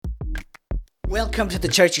Welcome to the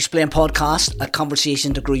Church Explained podcast, a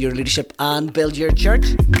conversation to grow your leadership and build your church.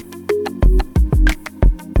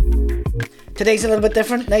 Today's a little bit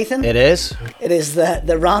different, Nathan. It is. It is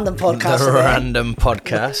the random podcast. The today, random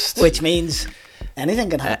podcast. which means anything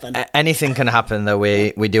can happen. Anything can happen, though.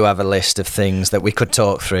 We do have a list of things that we could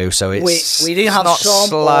talk through, so it's we do have not some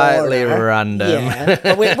slightly order. random. Yeah,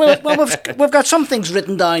 but we've got some things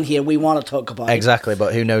written down here we want to talk about. Exactly,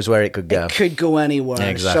 but who knows where it could go. It could go anywhere.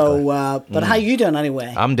 Exactly. So, but how you doing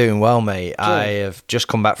anyway? I'm doing well, mate. Good. I have just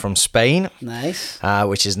come back from Spain, Nice.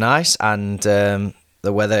 which is nice, and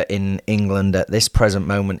the weather in England at this present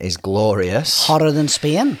moment is glorious. Hotter than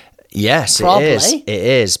Spain? Yes, Probably. it is. It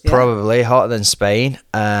is Yeah. probably hotter than Spain.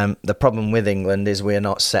 The problem with England is we're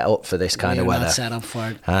not set up for this kind of We're weather. not set up for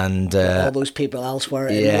it. And All those people elsewhere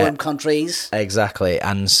in warm countries. Exactly.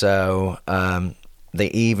 And so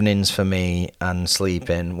the evenings for me and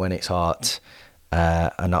sleeping when it's hot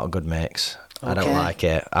are not a good mix. I don't Okay. like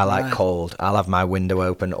it. I like Right. cold. I'll have my window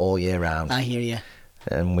open all year round. I hear you.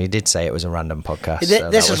 And we did say it was a random podcast. This so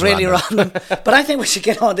is that was really random, but I think we should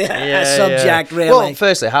get on to a subject, really. Well,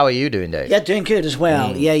 firstly, how are you doing, Dave? Yeah, doing good as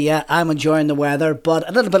well. Yeah. I'm enjoying the weather, but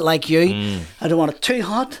a little bit like you, I don't want it too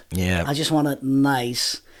hot. Yeah. I just want it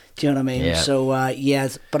nice. Do you know what I mean? Yeah. So,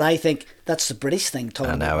 yes, but I think that's the British thing.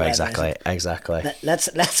 Talking I know, about weather, exactly. isn't it? Exactly.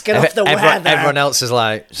 Let's get off the weather. Everyone else is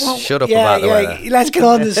like, Well, shut up about the weather. Let's get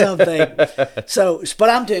on to something. But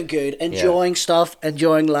I'm doing good, enjoying stuff,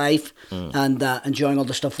 enjoying life, and enjoying all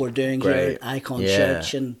the stuff we're doing here Great. at Icon Yeah.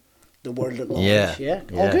 Church and the world at large. Yeah.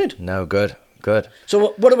 All good. No, good.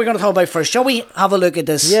 So what are we going to talk about first? Shall we have a look at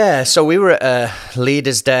this? Yeah, so we were at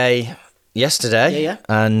Leaders' Day yesterday. Yeah.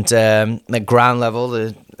 And at ground level,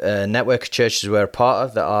 the network of churches we're a part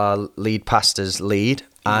of that our lead pastors lead.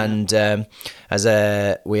 And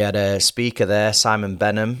we had a speaker there, Simon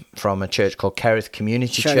Benham, from a church called Kerith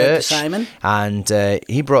Community Shout out to Church. Simon. And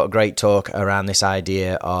he brought a great talk around this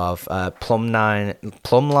idea of plumb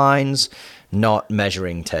lines, not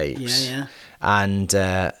measuring tapes. Yeah. And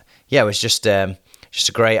it was just a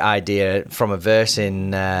great idea from a verse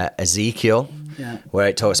in Ezekiel, where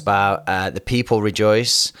it talks about the people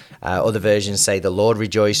rejoice. Other versions say the Lord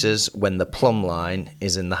rejoices when the plumb line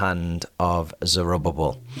is in the hand of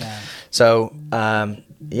Zerubbabel. Yeah. So,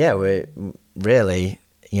 we're really,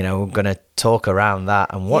 going to talk around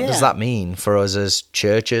that. And what does that mean for us as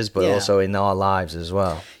churches, but also in our lives as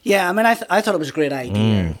well? Yeah, I mean, I thought it was a great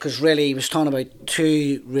idea because really he was talking about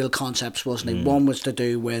two real concepts, wasn't he? One was to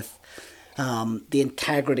do with the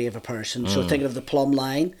integrity of a person. So thinking of the plumb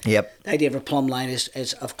line. Yep. The idea of a plumb line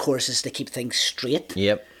is of course is to keep things straight.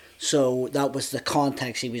 Yep. So that was the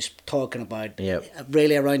context he was talking about. Yep.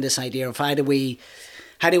 Really around this idea of how do we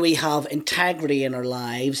have integrity in our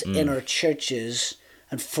lives, in our churches,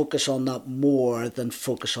 and focus on that more than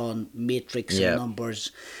focus on matrix and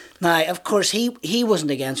numbers. Now, of course, he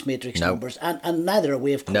wasn't against matrix numbers, and neither are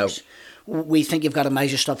we, of course. We think you've got to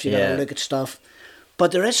measure stuff, you've got to look at stuff.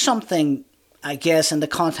 But there is something, I guess, in the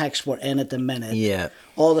context we're in at the minute,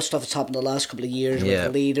 all the stuff that's happened the last couple of years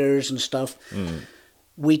with leaders and stuff,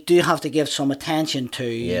 we do have to give some attention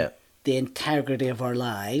to the integrity of our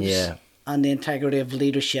lives and the integrity of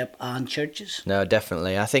leadership and churches. No,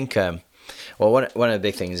 definitely. I think, one of the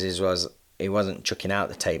big things was he wasn't chucking out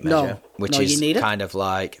the tape measure, which is kind of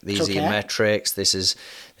like, these are your metrics, this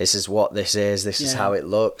is what this is, this is how it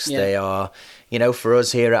looks. They are, for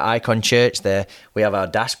us here at Icon Church, we have our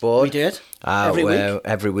dashboard. We do it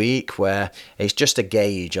every week, where it's just a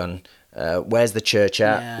gauge on where's the church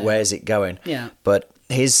at, where's it going. Yeah. But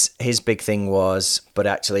his big thing was, but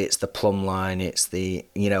actually it's the plumb line, it's the,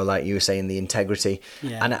 like you were saying, the integrity.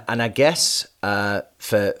 Yeah. And I guess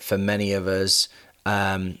for many of us,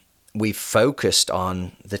 we've focused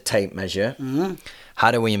on the tape measure. Mm-hmm.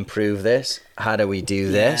 How do we improve this? How do we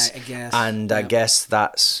do this? I guess. And I guess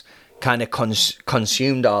that's kind of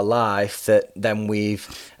consumed our life, that then we've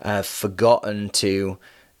forgotten to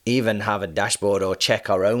even have a dashboard or check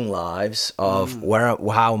our own lives of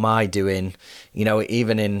how am I doing,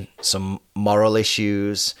 even in some moral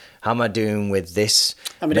issues, how am I doing with this?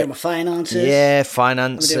 How am I doing with finances? Yeah,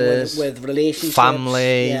 finances. How am I doing with relationships?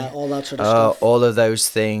 Family. Yeah, all that sort of stuff. All of those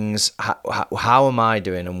things. How am I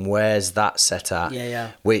doing, and where's that set at?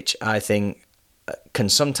 Yeah. Which I think can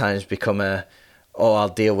sometimes become I'll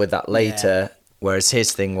deal with that later. Yeah. Whereas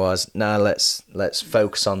his thing was, no, let's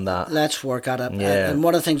focus on that. Let's work at it. Yeah. And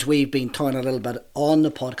one of the things we've been talking a little bit on the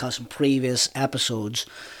podcast in previous episodes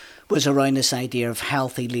was around this idea of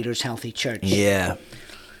healthy leaders, healthy church. Yeah.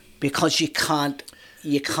 Because you can't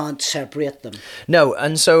separate them. No,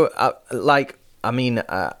 and so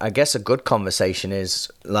I guess a good conversation is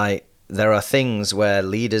like, there are things where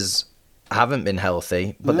leaders haven't been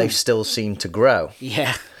healthy, but they've still seemed to grow.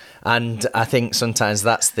 Yeah. And I think sometimes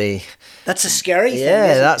that's a scary thing.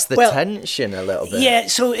 Yeah, that's the tension a little bit. Yeah,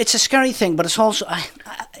 so it's a scary thing, but it's also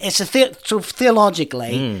so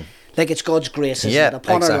theologically, like it's God's grace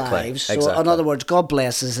upon our lives. So in other words, God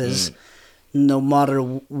blesses us no matter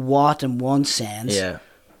what, in one sense. Yeah.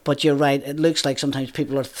 But you're right. It looks like sometimes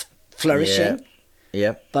people are flourishing.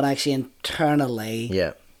 Yeah. But actually,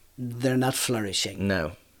 internally, they're not flourishing.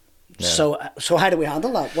 No. So how do we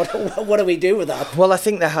handle that? What do we do with that? Well, I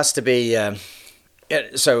think there has to be.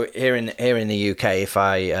 So here in the UK, if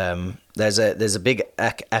there's a big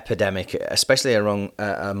epidemic, especially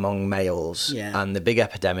among males, and the big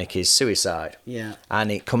epidemic is suicide. Yeah, and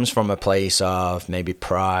it comes from a place of maybe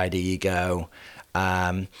pride, ego,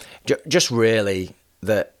 just really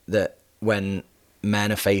that when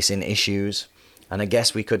men are facing issues, and I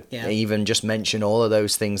guess we could even just mention all of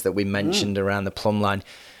those things that we mentioned around the plumb line.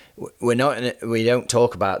 We don't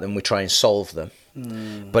talk about them. We try and solve them.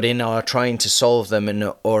 But in our trying to solve them,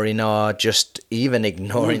 or in our just even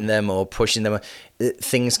ignoring them or pushing them,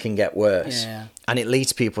 things can get worse. Yeah. And it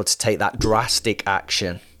leads people to take that drastic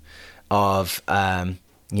action of,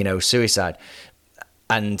 suicide.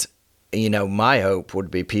 And, my hope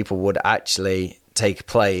would be people would actually take a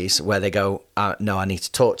place where they go, no, I need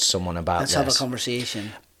to talk to someone about this. Let's have a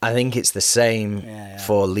conversation. I think it's the same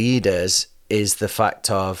for leaders, is the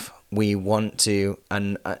fact of we want to,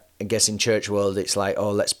 and I guess in church world it's like,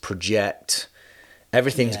 oh, let's project.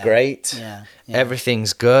 Everything's great.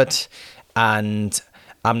 Everything's good. And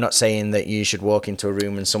I'm not saying that you should walk into a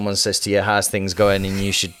room and someone says to you, how's things going, and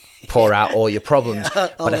you should pour out all your problems.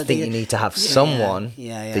 But I think you need to have someone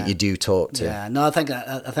that you do talk to. Yeah, no, I think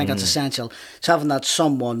that's essential. It's having that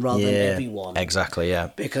someone rather than everyone. Exactly,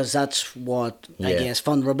 yeah. Because that's what, I guess,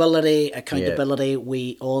 vulnerability, accountability,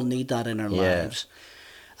 we all need that in our lives.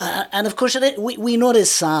 And of course, we know it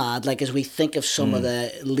is sad, like as we think of some of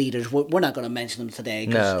the leaders, we're not going to mention them today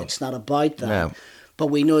because it's not about that. No. But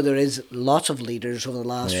we know there is lots of leaders over the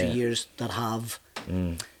last few years that have...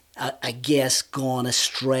 I guess gone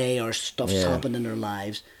astray, or stuff's happened in their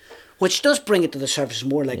lives, which does bring it to the surface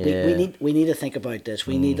more. Like we need to think about this.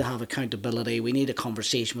 We need to have accountability. We need a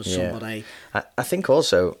conversation with somebody. I think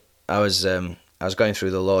also I was going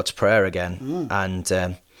through the Lord's Prayer again, and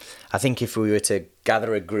I think if we were to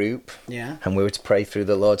gather a group and we were to pray through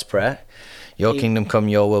the Lord's Prayer, your kingdom come,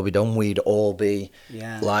 your will be done, we'd all be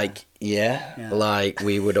like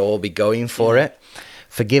we would all be going for it.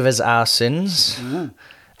 Forgive us our sins.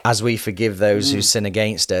 As we forgive those who sin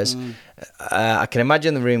against us. I can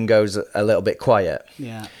imagine the room goes a little bit quiet.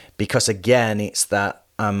 Yeah. Because again, it's that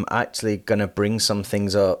I'm actually going to bring some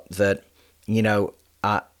things up that,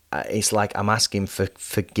 it's like I'm asking for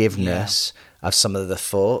forgiveness of some of the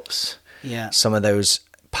thoughts, some of those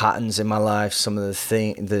patterns in my life, some of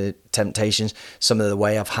the temptations, some of the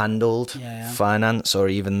way I've handled finance, or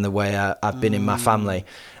even the way I've been in my family.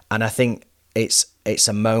 And I think it's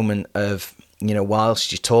a moment of,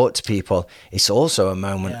 whilst you talk to people, it's also a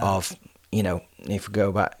moment of, if we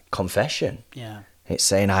go back, confession. Yeah. It's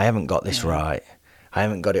saying, I haven't got this right. I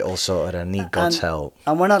haven't got it all sorted. I need God's help.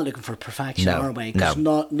 And we're not looking for perfection, are we? Because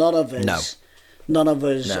none of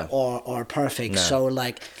us are perfect. No. So,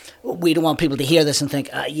 we don't want people to hear this and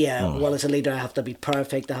think, well, as a leader, I have to be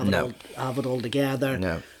perfect. I have it all together.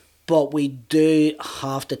 No. But we do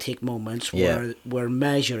have to take moments where we're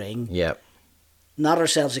measuring... not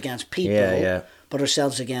ourselves against people, but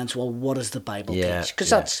ourselves against, what does the Bible teach?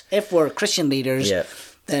 Because if we're Christian leaders,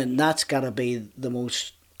 then that's got to be the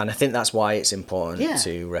most... And I think that's why it's important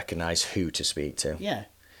to recognise who to speak to. Yeah.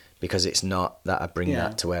 Because it's not that I bring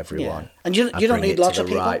that to everyone. Yeah. And you don't need lots of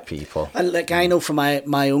people. Right people. And I know from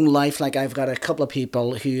my own life, I've got a couple of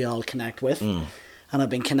people who I'll connect with, and I've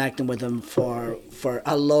been connecting with them for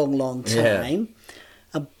a long, long time.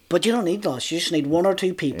 But you don't need lots. You just need one or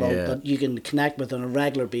two people that you can connect with on a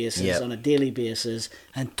regular basis, on a daily basis,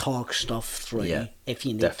 and talk stuff through if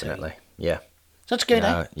you need to. Definitely, yeah. So that's good,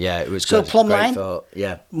 eh? Yeah, it was good. So plumb line,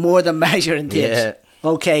 more than measuring tapes. Yeah.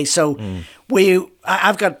 Okay, so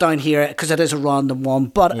I've got down here, because it is a random one,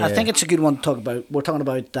 but I think it's a good one to talk about. We're talking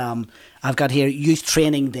about, I've got here Youth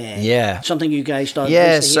Training Day. Yeah. Something you guys done here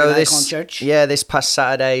at Icon Church. Yeah, this past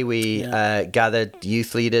Saturday we gathered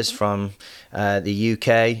youth leaders from the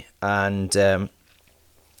UK, and I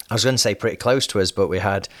was going to say pretty close to us, but we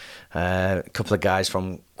had a couple of guys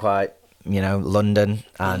from quite... London,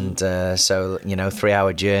 and so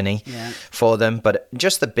 3-hour journey for them, but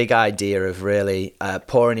just the big idea of really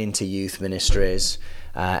pouring into youth ministries,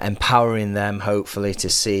 empowering them hopefully to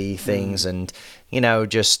see things, and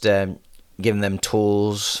just giving them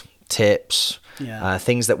tools, tips,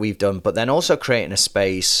 things that we've done, but then also creating a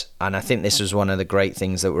space. And I think this was one of the great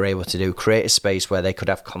things that we're able to do, create a space where they could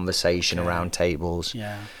have conversation around tables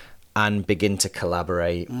and begin to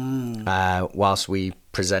collaborate whilst we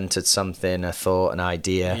presented something, a thought, an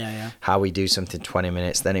idea, how we do something 20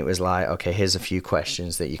 minutes. Then it was like, okay, here's a few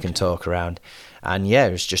questions that you can talk around. And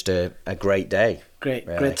it was just a great day.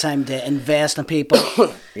 Great time to invest in people.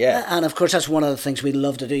 And of course, that's one of the things we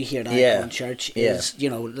love to do here at Icon Church is,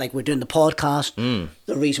 like we're doing the podcast.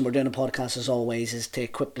 The reason we're doing the podcast as always is to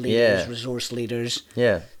equip leaders, resource leaders.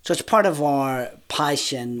 So it's part of our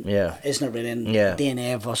passion, isn't it, really, in the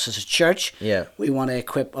DNA of us as a church. We want to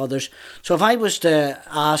equip others. So if I was to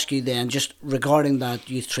ask you then, just regarding that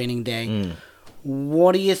youth training day,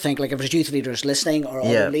 what do you think, like if there's youth leaders listening or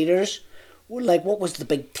other leaders, like what was the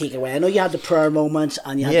big takeaway? I know you had the prayer moments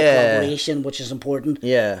and you had the collaboration, which is important.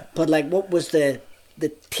 But like, what was the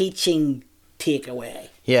teaching takeaway?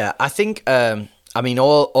 I think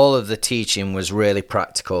all of the teaching was really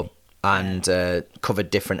practical and covered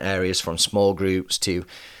different areas, from small groups to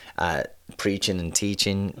preaching and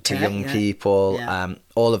teaching to young people,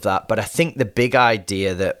 all of that. But I think the big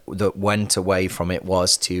idea that went away from it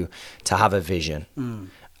was to have a vision.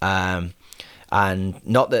 And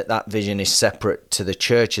not that vision is separate to the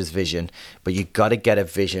church's vision, but you got to get a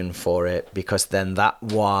vision for it, because then that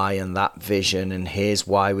why and that vision and here's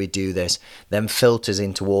why we do this then filters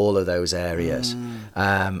into all of those areas.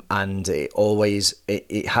 And it always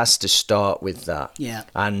it has to start with that.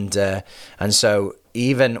 And so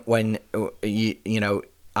even when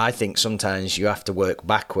I think sometimes you have to work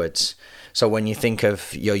backwards. So when you think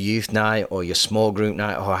of your youth night or your small group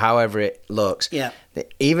night or however it looks,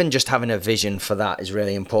 even just having a vision for that is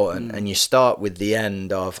really important. And you start with the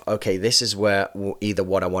end of, okay, this is where either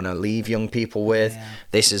what I want to leave young people with,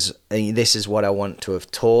 this is what I want to have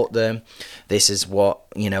taught them, this is what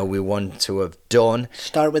we want to have done.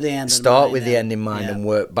 Start with the end. The end in mind and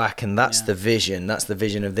work back, and that's the vision. That's the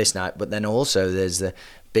vision of this night. But then also there's the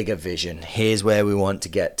bigger vision. Here's where we want to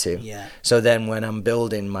get to. So then when I'm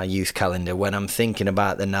building my youth calendar, when I'm thinking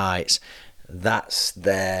about the nights, that's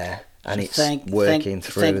there. And it's working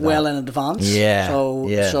through that. Think well in advance. So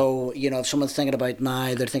if someone's thinking about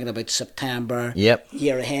now, they're thinking about September,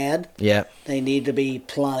 year ahead. They need to be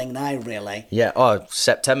planning now, really.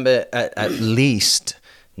 September at least.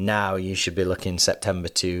 Now you should be looking September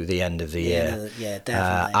to the end of the year.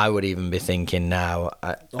 Definitely. I would even be thinking now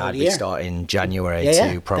I'd be starting January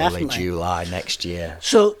to probably definitely. July next year.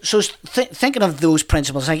 So thinking of those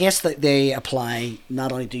principles, I guess that they apply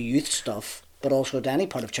not only to youth stuff, but also to any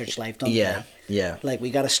part of church life, don't they? Like we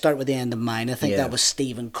got to start with the end in mind. I think that was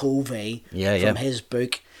Stephen Covey from his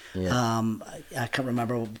book. I can't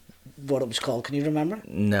remember what it was called. Can you remember?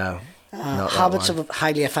 No. Habits of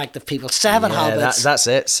highly effective people. 7 habits. That's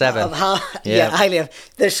it. 7. Highly.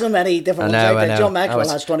 There's so many different ones. Like John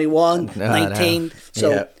Mckeown has 21, 19.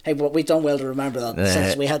 So hey, but we've done well to remember that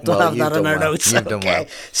since we had to have that in our notes. You've done well.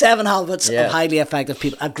 7 habits of highly effective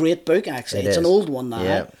people. A great book, actually. It's an old one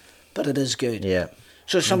now, but it is good.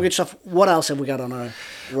 So some good stuff. What else have we got on our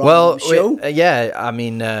show?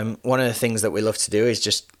 One of the things that we love to do is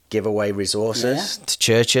just give away resources to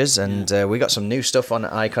churches, and we got some new stuff on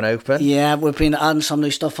Icon Open. We've been adding some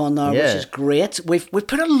new stuff on there, which is great. We've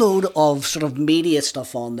put a load of sort of media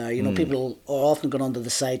stuff on there. People are often going onto the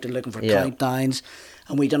site, they're looking for countdowns,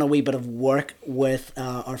 and we've done a wee bit of work with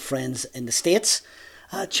our friends in the States.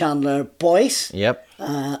 Chandler Boyce. Who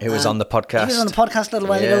was on the podcast. He was on the podcast a little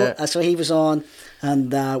while ago, so he was on,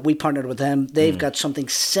 and we partnered with him. They've got something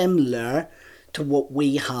similar to what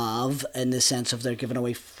we have, in the sense of they're giving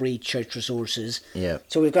away free church resources.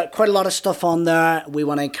 So we've got quite a lot of stuff on there. We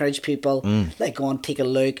want to encourage people, like, go and take a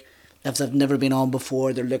look. If they've never been on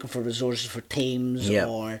before, they're looking for resources for teams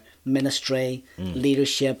or ministry,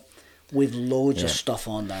 leadership. We've loads of stuff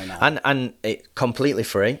on there now. And it completely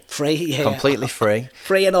free. Completely free.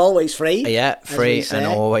 Free and always free. Free and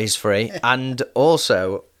always free. And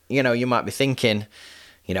also, you might be thinking,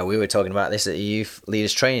 we were talking about this at the Youth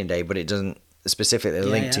Leaders Training Day, but it doesn't specifically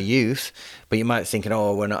linked to youth, but you might be thinking,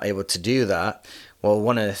 we're not able to do that. Well,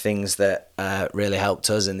 one of the things that really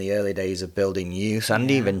helped us in the early days of building youth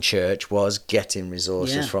and even church was getting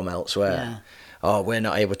resources from elsewhere. We're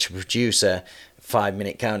not able to produce a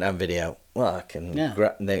 5-minute countdown video. Well, I can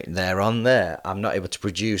they're on there. I'm not able to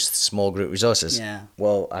produce small group resources.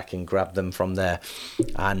 Well, I can grab them from there.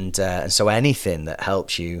 And so anything that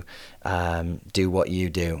helps you do what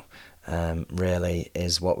you do really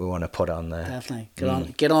is what we want to put on there.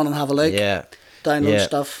 Definitely. Get on and have a look. Download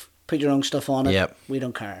stuff, put your own stuff on it. We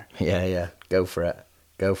don't care. Go for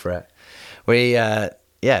it. We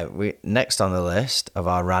next on the list of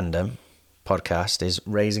our random podcast is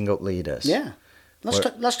raising up leaders. Yeah.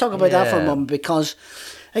 Let's talk about that for a moment, because,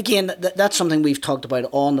 again, that's something we've talked about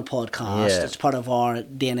on the podcast. Yeah. It's part of our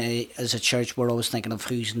DNA as a church. We're always thinking of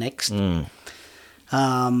who's next.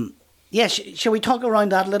 Shall we talk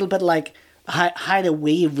around that a little bit? Like, how do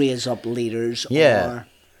we raise up leaders? Yeah.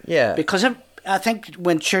 Because I think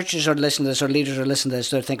when churches are listening to this, or leaders are listening to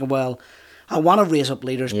this, they're thinking, well, I want to raise up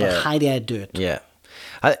leaders, but how do I do it? Yeah.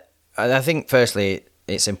 I think, firstly,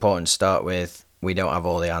 it's important to start with, we don't have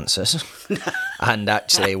all the answers. And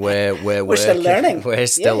actually, we're still learning. We're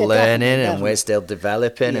still learning, definitely. and we're still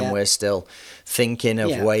developing, and we're still thinking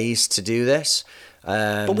of ways to do this.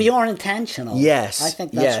 But we are intentional. Yes, I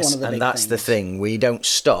think that's one of the big and that's things. the thing. We don't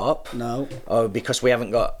stop. No. Because we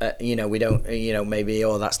haven't got, we don't, maybe,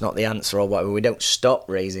 that's not the answer or whatever. We don't stop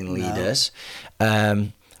raising leaders.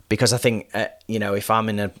 Because I think, if I'm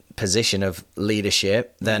in a position of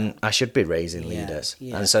leadership, then I should be raising leaders.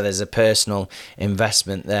 Yeah. And so there's a personal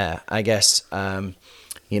investment there. I guess,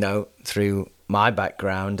 through my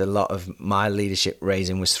background, a lot of my leadership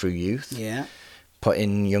raising was through youth. Yeah.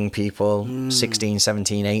 Putting young people, 16,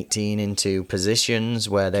 17, 18, into positions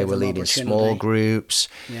where they were leading small groups,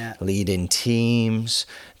 leading teams,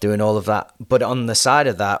 doing all of that. But on the side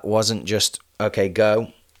of that wasn't just, okay,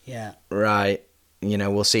 go. Yeah. Right.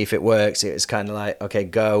 We'll see if it works. It was kind of like, okay,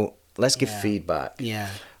 go. Let's give feedback. Yeah.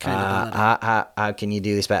 How can you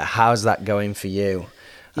do this better? How's that going for you?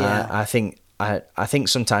 Yeah. I think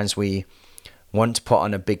sometimes we want to put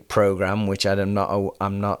on a big program, which I'm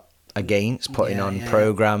not against putting on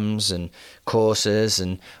programs and courses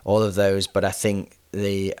and all of those, but I think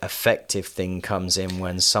the effective thing comes in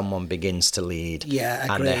when someone begins to lead,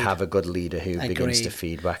 and they have a good leader who begins to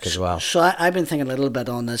feed back as well. So I've been thinking a little bit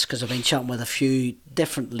on this, because I've been chatting with a few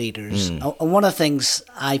different leaders, and one of the things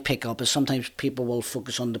I pick up is sometimes people will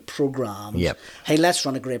focus on the programs. Yep. Hey, let's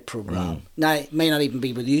run a great program. Now, it may not even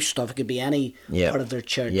be with youth stuff. It could be any part of their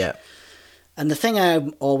church. Yeah. And the thing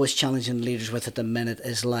I'm always challenging leaders with at the minute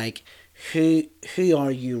is, like, who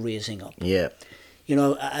are you raising up? Yeah.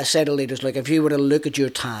 I say to leaders, like, if you were to look at your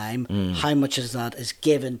time, how much of that is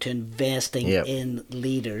given to investing in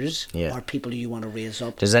leaders or people you want to raise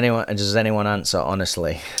up? Does anyone answer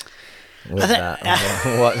honestly with that?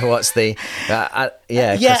 What's the?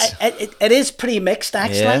 It is pretty mixed,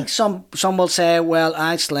 actually. Yeah. Some will say, well,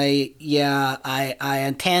 actually, I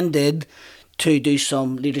intended to do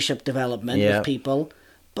some leadership development with people,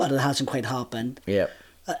 but it hasn't quite happened. Yeah.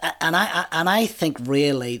 And I think,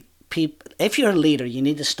 really, if you're a leader, you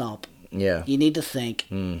need to stop. Yeah. You need to think,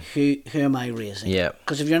 who am I raising? Yeah.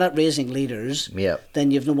 Because if you're not raising leaders,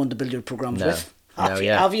 then you've no one to build your programs with. Have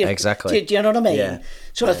you? Exactly. Do you know what I mean? Yeah.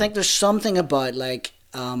 So I think there's something about, like,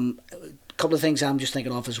 a couple of things I'm just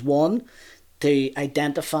thinking of is, one, to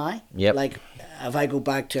identify. Yep. Like, if I go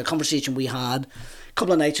back to a conversation we had a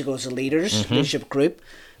couple of nights ago as a leadership group,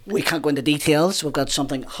 we can't go into details. We've got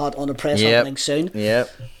something hot on the press happening soon. Yep.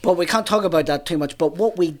 But we can't talk about that too much. But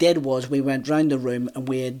what we did was we went round the room and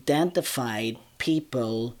we identified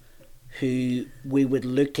people who we would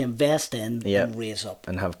look to invest in and raise up.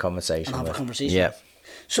 And have conversation with. Yep.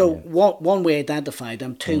 So one, we identified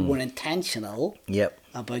them. Two, we're intentional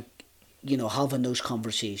about, having those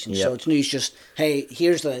conversations. Yep. So it's not just, hey,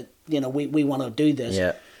 here's we want to do this.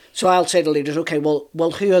 Yeah. So I'll say to leaders, okay, well,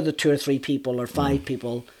 who are the 2 or 3 people or 5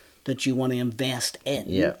 people that you want to invest in?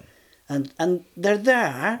 Yeah. And they're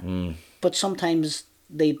there, but sometimes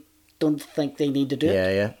they don't think they need to do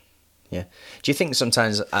it. Yeah. Do you think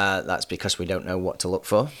sometimes that's because we don't know what to look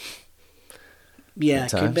for? Yeah,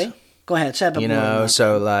 it could be. Go ahead, say a bit more.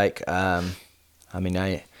 So like, I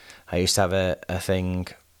used to have a thing.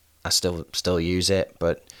 I still use it,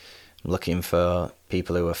 but I'm looking for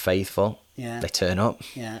people who are faithful. Yeah. They turn up.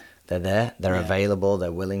 Yeah. They're there. They're available.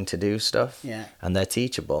 They're willing to do stuff. Yeah. And they're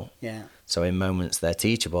teachable. Yeah. So in moments they're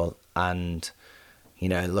teachable, and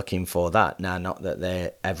looking for that. Now, not that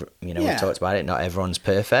they're ever. We talked about it. Not everyone's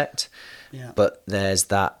perfect. Yeah. But there's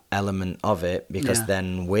that element of it, because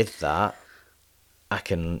then with that, I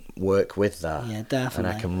can work with that. Yeah,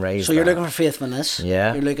 definitely. And I can raise So you're looking for faithfulness.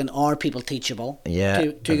 Yeah. You're looking, are people teachable?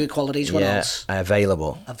 Yeah. Two good qualities. What else?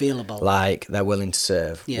 Available. Like, they're willing to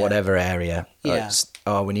serve. Yeah. Whatever area. Yeah.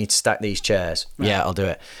 We need to stack these chairs. Right. Yeah, I'll do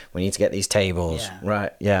it. We need to get these tables. Yeah.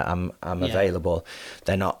 Right. Yeah, I'm available.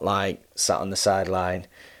 They're not like sat on the sideline.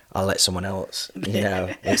 I'll let someone else,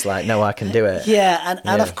 it's like, no, I can do it. Yeah,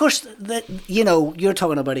 and of course, you're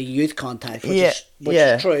talking about a youth context, which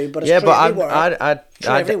is true, but it's true everywhere.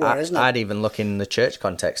 I'd even look in the church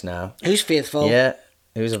context now. Who's faithful? Yeah,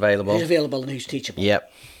 who's available. And who's teachable.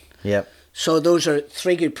 Yep. So those are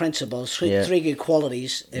 3 good principles, three good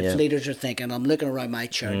qualities if leaders are thinking, I'm looking around my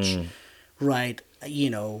church, right,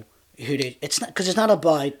 it's not, because it's not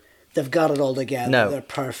about they've got it all together, No. they're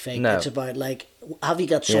perfect. No. It's about, like, have you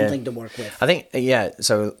got something to work with? I think,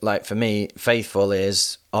 so, like, for me, faithful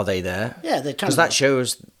is, are they there? Yeah, they turn because that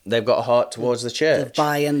shows they've got a heart towards the church. The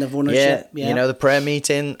buy-in, the ownership. Yeah, the prayer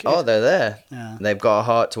meeting, they're there. Yeah. They've got a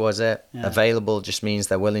heart towards it. Yeah. Available just means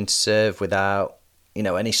they're willing to serve without,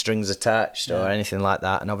 any strings attached or anything like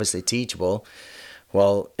that. And obviously teachable.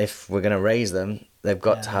 Well, if we're going to raise them, they've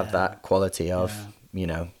got to have that quality of,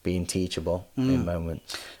 being teachable in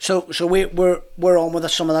moments. So we're on with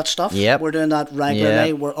some of that stuff. Yep. We're doing that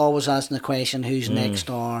regularly. Yep. We're always asking the question, who's next,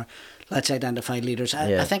 or let's identify leaders.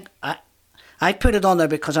 I think I put it on there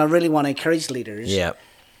because I really want to encourage leaders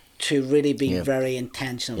to really be very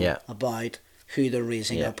intentional about who they're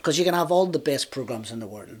raising up. Because you can have all the best programs in the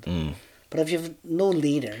world, but if you have no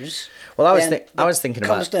leaders, well, I was thinking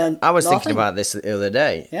about this the other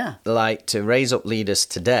day. Yeah, like, to raise up leaders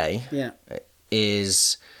today. Yeah.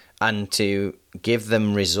 And to give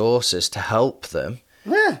them resources to help them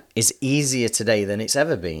is easier today than it's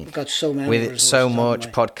ever been. We've got so many with so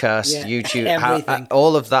much podcasts, YouTube, everything.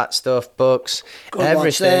 all of that stuff, books, everything.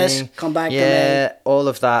 Watch this, come back to me. All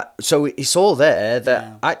of that. So it's all there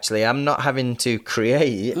that actually I'm not having to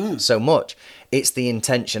create so much. It's the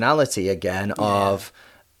intentionality again of,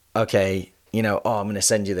 okay, I'm going to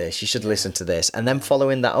send you this. You should listen to this, and then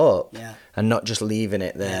following that up, and not just leaving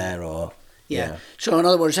it there or. Yeah. So in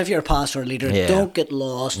other words, if you're a pastor or leader, don't get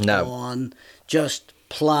lost on just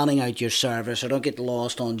planning out your service, or don't get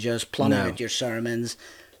lost on just planning out your sermons.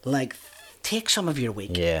 Like, take some of your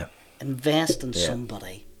week. Yeah. Invest in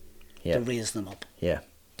somebody to raise them up. Yeah,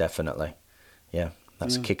 definitely. Yeah.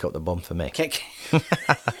 That's a kick up the bum for me. Kick.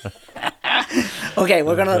 Okay,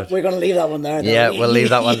 we're gonna leave that one there. Yeah, we'll leave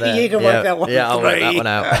that one there. You can work that one. Yeah, I'll work that one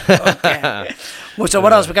out. Okay. Well, so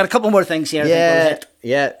what else? We got a couple more things here.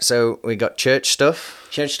 Yeah. So we got church stuff.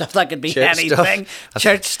 Church stuff, that could be anything.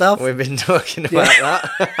 Church stuff. We've been talking about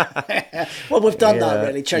that. Well, we've done that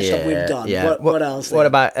really. Church stuff we've done. Yeah. What else? What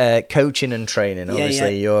about coaching and training?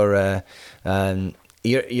 Obviously, you're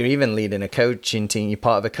even leading a coaching team. You're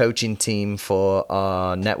part of a coaching team for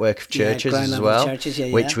our network of churches as well,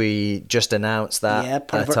 which we just announced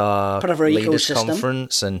that at our leaders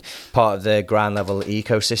conference and part of the ground level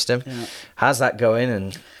ecosystem. Yeah. How's that going?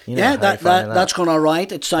 And that's going all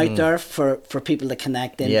right. It's out there for people to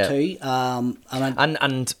connect into.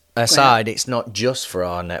 And aside, it's not just for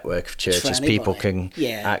our network of churches. People can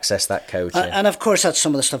access that coaching. And of course, that's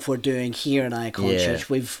some of the stuff we're doing here in Icon Church.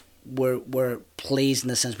 We're pleased in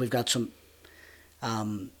the sense we've got some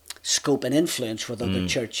scope and influence with other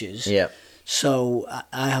churches. Yeah. So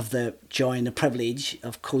I have the joy and the privilege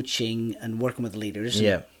of coaching and working with leaders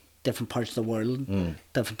in different parts of the world,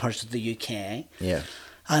 different parts of the UK. Yeah.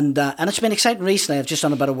 And it's been exciting recently. I've just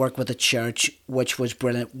done a bit of work with a church, which was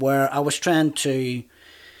brilliant, where I was trying to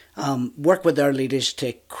work with their leaders to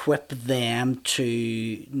equip them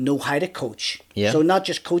to know how to coach. Yeah. So not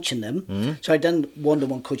just coaching them. So I done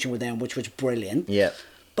one-to-one coaching with them, which was brilliant. Yeah.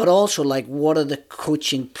 But also, like, what are the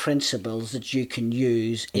coaching principles that you can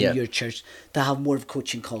use in your church to have more of a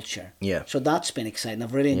coaching culture? Yeah. So that's been exciting.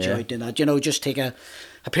 I've really enjoyed doing that. Just take a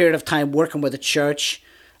period of time working with a church,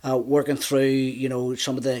 working through,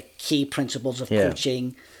 some of the key principles of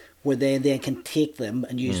coaching, where they then can take them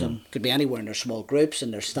and use them. Could be anywhere in their small groups,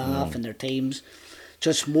 in their staff, in their teams. So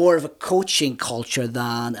it's more of a coaching culture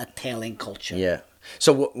than a telling culture. Yeah.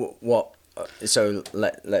 So what? So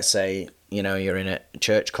let's say you're in a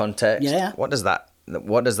church context. Yeah. What does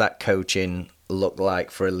that coaching look like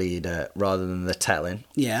for a leader rather than the telling?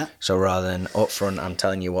 Yeah. So rather than upfront, I'm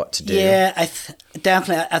telling you what to do. Yeah,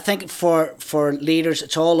 definitely. I think for leaders,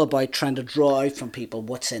 it's all about trying to draw out from people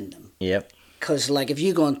what's in them. Yep. Because, like, if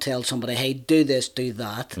you go and tell somebody, hey, do this, do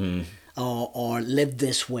that, or live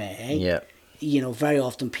this way, very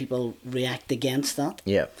often people react against that.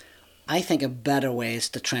 Yeah. I think a better way is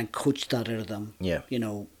to try and coach that out of them. Yeah.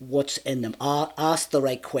 What's in them. Ask the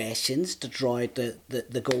right questions to draw out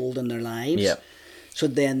the gold in their lives. Yeah. So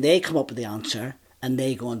then they come up with the answer and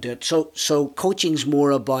they go and do it. So coaching's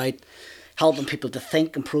more about helping people to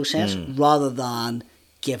think and process rather than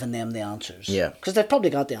giving them the answers. Yeah. Because they've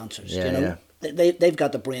probably got the answers, Yeah. They've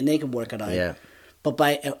got the brain, they can work it out. Yeah. But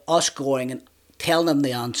by us going and telling them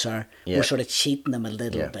the answer, we're sort of cheating them a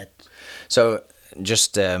little bit. So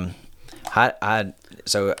just so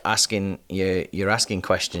asking you're asking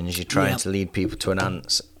questions, you're trying to lead people to an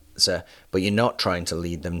answer, but you're not trying to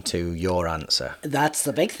lead them to your answer. That's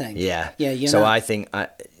the big thing. Yeah. Yeah. So I think I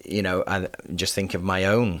just think of my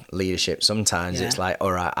own leadership. Sometimes it's like,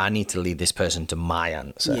 all right, I need to lead this person to my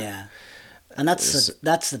answer. Yeah. And that's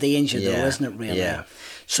the danger, though, isn't it, really? Yeah.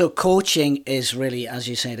 So coaching is really, as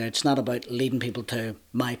you say there, it's not about leading people to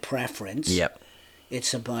my preference. Yep.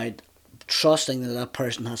 It's about trusting that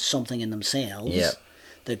person has something in themselves. Yep.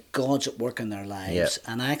 That God's at work in their lives. Yep.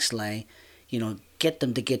 And actually, get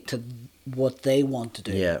them to get to what they want to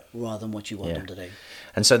do rather than what you want them to do.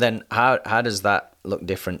 And so then how does that look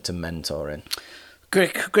different to mentoring?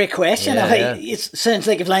 Great question. It sounds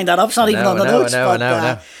like you've lined that up. It's not even on the notes. I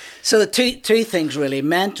know. So the two things really.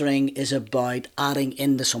 Mentoring is about adding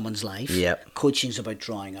into someone's life. Yep. Coaching is about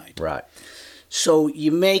drawing out. Right. So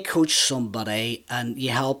you may coach somebody and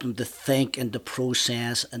you help them to think and to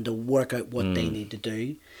process and to work out what they need to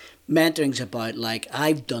do. Mentoring's about like,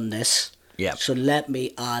 I've done this. Yeah. So let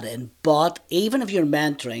me add in. But even if you're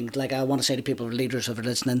mentoring, like I want to say to people, leaders who are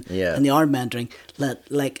listening, and they are mentoring,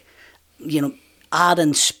 add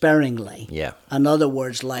in sparingly. Yeah. In other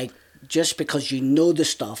words, like just because you know the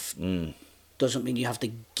stuff doesn't mean you have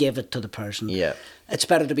to give it to the person. Yeah. It's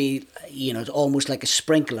better to be, it's almost like a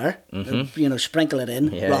sprinkler, sprinkle it in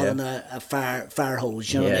rather than a fire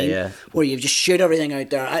hose, you know what I mean? Yeah. Where you just shoot everything out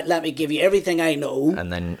there. Let me give you everything I know.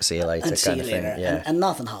 And then see you later kind of thing. Yeah. And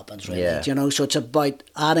nothing happens really, So it's about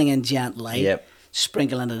adding in gently,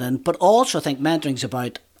 sprinkling it in. But also I think mentoring's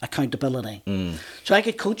about accountability. So I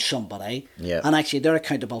could coach somebody and actually they're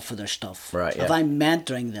accountable for their stuff. Right, If I'm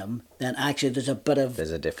mentoring them, then actually there's a bit of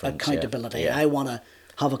accountability. I want to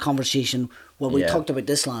have a conversation. Well, we talked about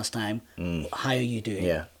this last time. How are you doing?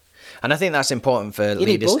 Yeah. And I think that's important for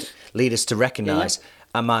leaders to recognise,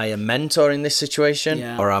 am I a mentor in this situation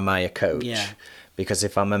or am I a coach? Yeah. Because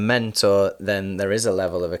if I'm a mentor, then there is a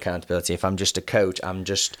level of accountability. If I'm just a coach, I'm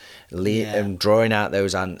just drawing out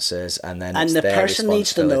those answers, and then it's the their person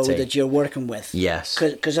needs to know that you're working with. Yes.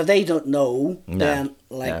 Because if they don't know, then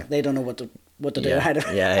they don't know what to do, how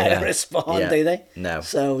to respond, do they? No.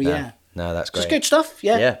 So No, that's great. It's good stuff.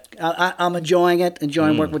 Yeah. I'm enjoying it.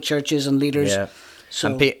 Enjoying working with churches and leaders. Yeah.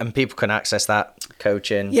 So, and people can access that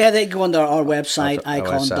coaching. Yeah, they go on our website,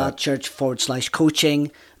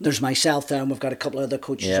 icon.church/coaching. There's myself there, and we've got a couple of other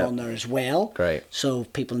coaches on there as well. Great. So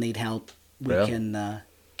if people need help, we can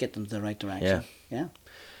get them to the right direction. Yeah.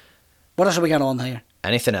 What else have we got on here?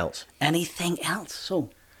 Anything else? So,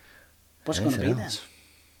 what's going to be then?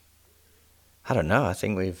 I don't know. I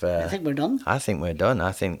think we're done. I think we're done.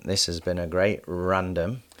 I think this has been a great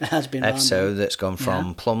random episode that's gone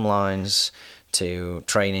from plumb lines to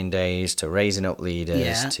training days to raising up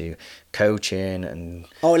leaders to coaching and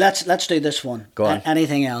let's do this one. Go on.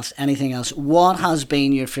 Anything else? What has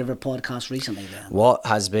been your favourite podcast recently then? What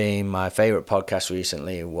has been my favourite podcast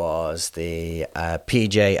recently was the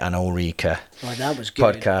PJ and Ulrika that was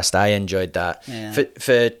good. podcast. I enjoyed that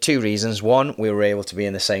for two reasons. One, we were able to be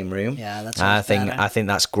in the same room. Yeah, that's I think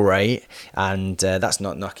that's great, and that's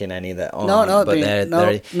not knocking any of that on. No,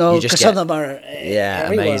 because some of them are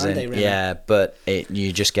amazing. They, really? Yeah, but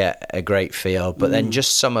you just get a great feel. But then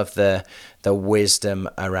just some of the wisdom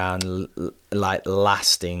around like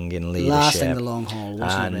lasting in leadership, the long haul,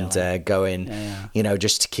 and going,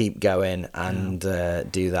 just to keep going and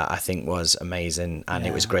do that. I think was amazing, and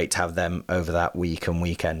it was great to have them over that week and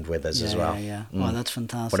weekend with us as well. Well, that's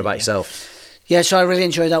fantastic. What about yourself? Yeah, so I really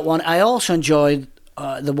enjoyed that one. I also enjoyed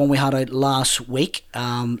the one we had out last week.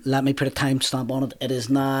 Let me put a timestamp on it. It is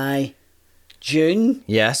now June.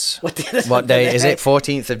 Yes. What day is it?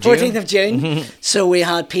 14th of June. 14th of June. So we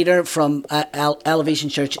had Peter from Elevation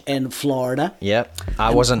Church in Florida. Yep.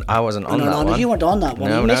 I wasn't on that one. You weren't on that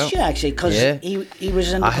one. He missed you actually because he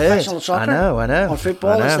was in professional soccer. I know. Or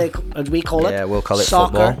football, as we call it. Yeah, we'll call it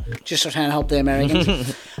soccer, football. Just to try and help the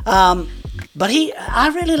Americans. But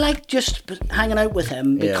I really liked just hanging out with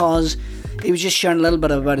him because he was just sharing a little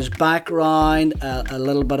bit about his background, a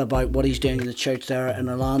little bit about what he's doing in the church there in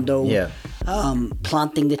Orlando. Yeah.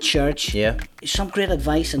 Planting the church. Yeah. Some great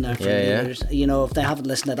advice in there for leaders. If they haven't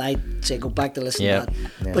listened to it, I'd say go back to listen to that.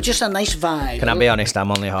 Yeah. But just a nice vibe. Can I be honest?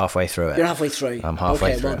 I'm only halfway through it. You're halfway through. I'm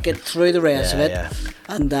halfway through. Okay, well, get through the rest of it. Yeah.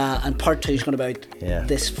 And part 2 is going to be out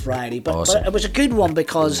this Friday. But, awesome. But it was a good one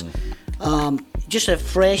because just a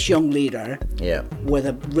fresh young leader with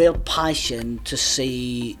a real passion to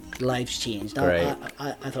see lives changed. I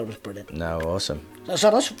thought it was brilliant. No, awesome. That's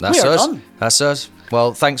us. Done. That's us.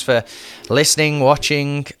 Well, thanks for listening,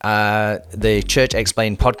 watching. The Church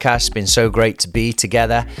Explained podcast has been so great to be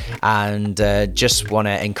together, and just want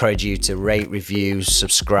to encourage you to rate, review,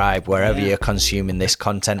 subscribe wherever you're consuming this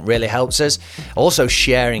content. Really helps us. Also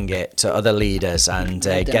sharing it to other leaders and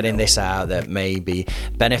getting this out that may be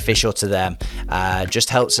beneficial to them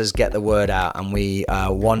just helps us get the word out, and we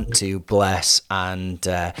want to bless and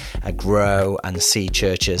grow and see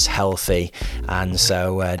churches healthy, and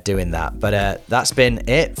so doing that. But that's been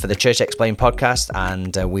it for the Church Explained podcast,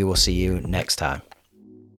 and we will see you next time.